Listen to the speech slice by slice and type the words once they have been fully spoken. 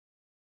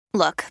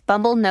Look,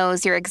 Bumble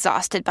knows you're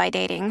exhausted by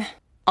dating.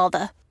 All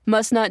the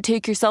must not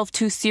take yourself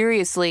too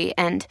seriously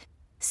and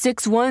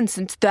 6'1"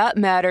 since that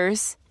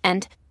matters.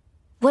 And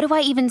what do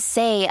I even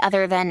say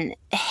other than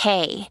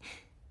hey?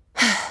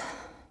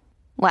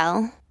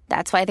 Well,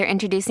 that's why they're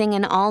introducing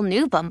an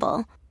all-new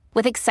Bumble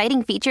with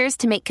exciting features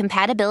to make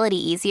compatibility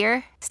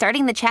easier,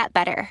 starting the chat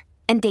better,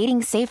 and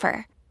dating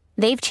safer.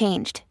 They've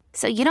changed,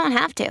 so you don't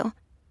have to.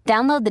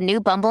 Download the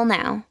new Bumble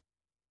now.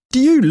 Do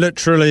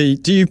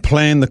you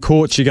plan the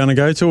courts you're going to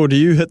go to, or do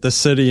you hit the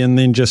city and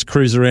then just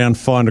cruise around,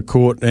 find a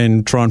court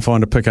and try and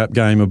find a pickup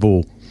game of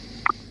ball?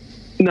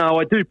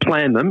 No, I do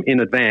plan them in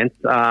advance,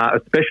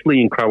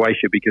 especially in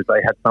Croatia because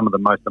they had some of the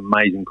most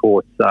amazing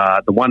courts.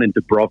 The one in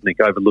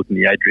Dubrovnik overlooking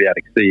the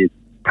Adriatic Sea is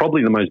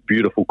probably the most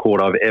beautiful court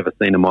I've ever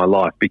seen in my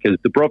life because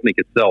Dubrovnik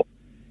itself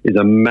is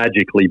a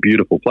magically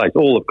beautiful place.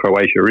 All of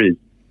Croatia is.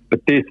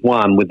 But this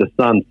one with the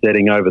sun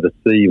setting over the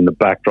sea and the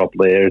backdrop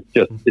there,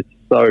 it's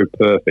so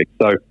perfect.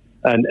 So,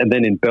 and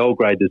then in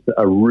Belgrade, there's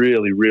a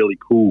really, really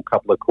cool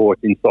couple of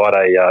courts inside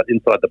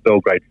the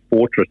Belgrade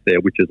fortress there,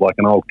 which is like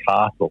an old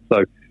castle.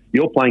 So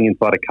you're playing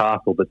inside a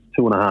castle that's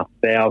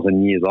 2,500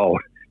 years old.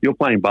 You're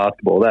playing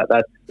basketball.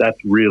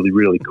 That's really,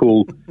 really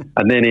cool.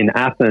 And then in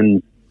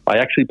Athens, I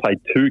actually played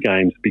 2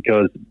 games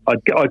because I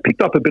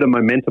picked up a bit of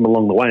momentum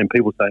along the way, and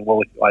people saying, well,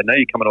 if I know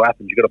you're coming to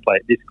Athens, you've got to play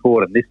at this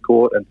court and this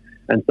court.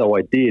 And so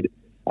I did.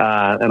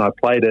 And I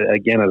played it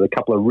again at a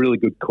couple of really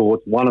good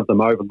courts. One of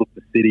them overlooked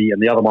the city,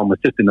 and the other one was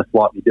just in a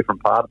slightly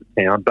different part of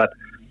the town. But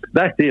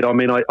that's it. I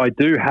mean, I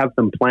do have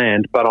them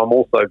planned, but I'm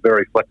also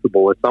very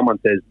flexible. If someone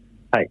says,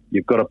 hey,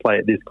 you've got to play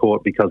at this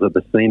court because of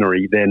the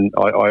scenery, then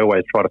I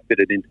always try to fit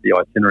it into the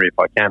itinerary if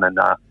I can. And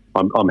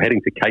I'm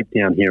heading to Cape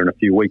Town here in a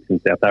few weeks in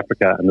South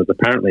Africa, and there's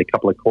apparently a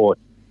couple of courts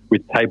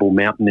with Table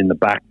Mountain in the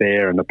back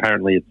there, and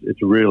apparently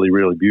it's really,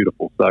 really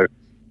beautiful. So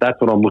that's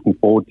what I'm looking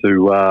forward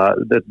to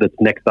that's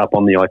next up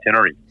on the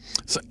itinerary.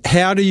 So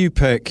how do you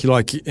pick,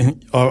 like,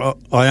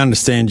 I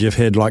understand you've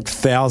had like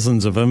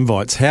thousands of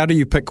invites. How do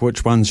you pick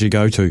which ones you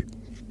go to?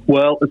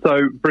 Well, so,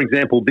 for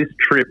example, this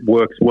trip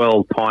works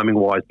well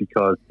timing-wise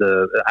because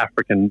the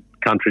African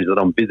countries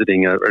that I'm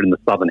visiting are in the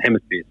southern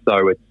hemisphere,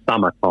 so it's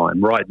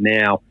summertime. Right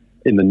now,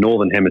 in the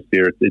northern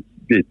hemisphere,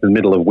 it's the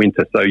middle of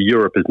winter, so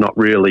Europe is not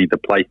really the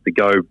place to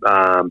go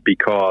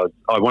because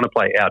I want to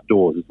play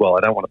outdoors as well.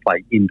 I don't want to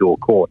play indoor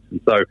courts. And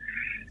so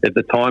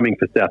the timing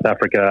for South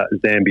Africa,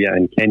 Zambia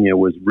and Kenya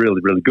was really,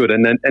 really good.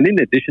 And in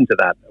addition to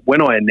that,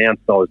 when I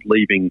announced I was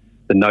leaving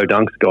the No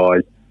Dunks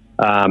guys,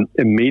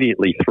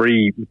 immediately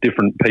 3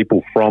 different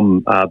people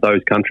from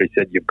those countries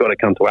said, you've got to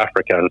come to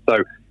Africa. And so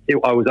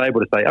I was able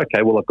to say,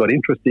 okay, well, I've got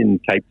interest in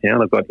Cape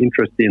Town, I've got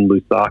interest in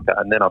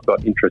Lusaka, and then I've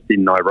got interest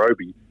in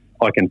Nairobi.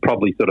 I can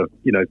probably sort of,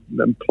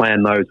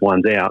 plan those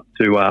ones out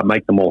to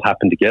make them all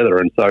happen together.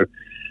 And so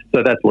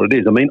that's what it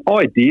is. I mean,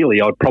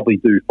 ideally, I'd probably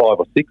do 5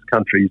 or 6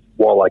 countries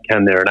while I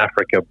can there in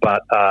Africa.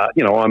 But,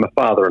 I'm a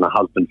father and a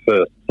husband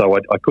first, so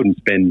I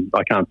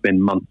can't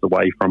spend months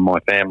away from my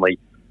family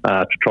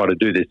to try to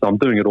do this. So I'm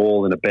doing it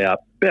all in about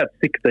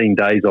 16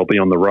 days. I'll be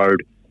on the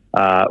road,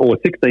 or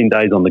 16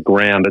 days on the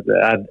ground.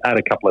 Add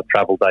a couple of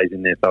travel days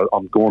in there. So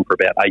I'm gone for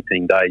about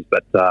 18 days.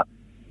 But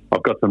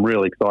I've got some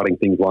really exciting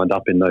things lined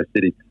up in those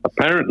cities.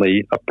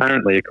 Apparently,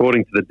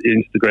 according to the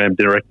Instagram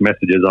direct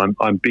messages,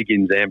 I'm big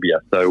in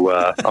Zambia, so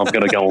I'm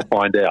going to go and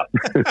find out.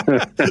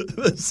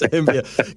 Zambia.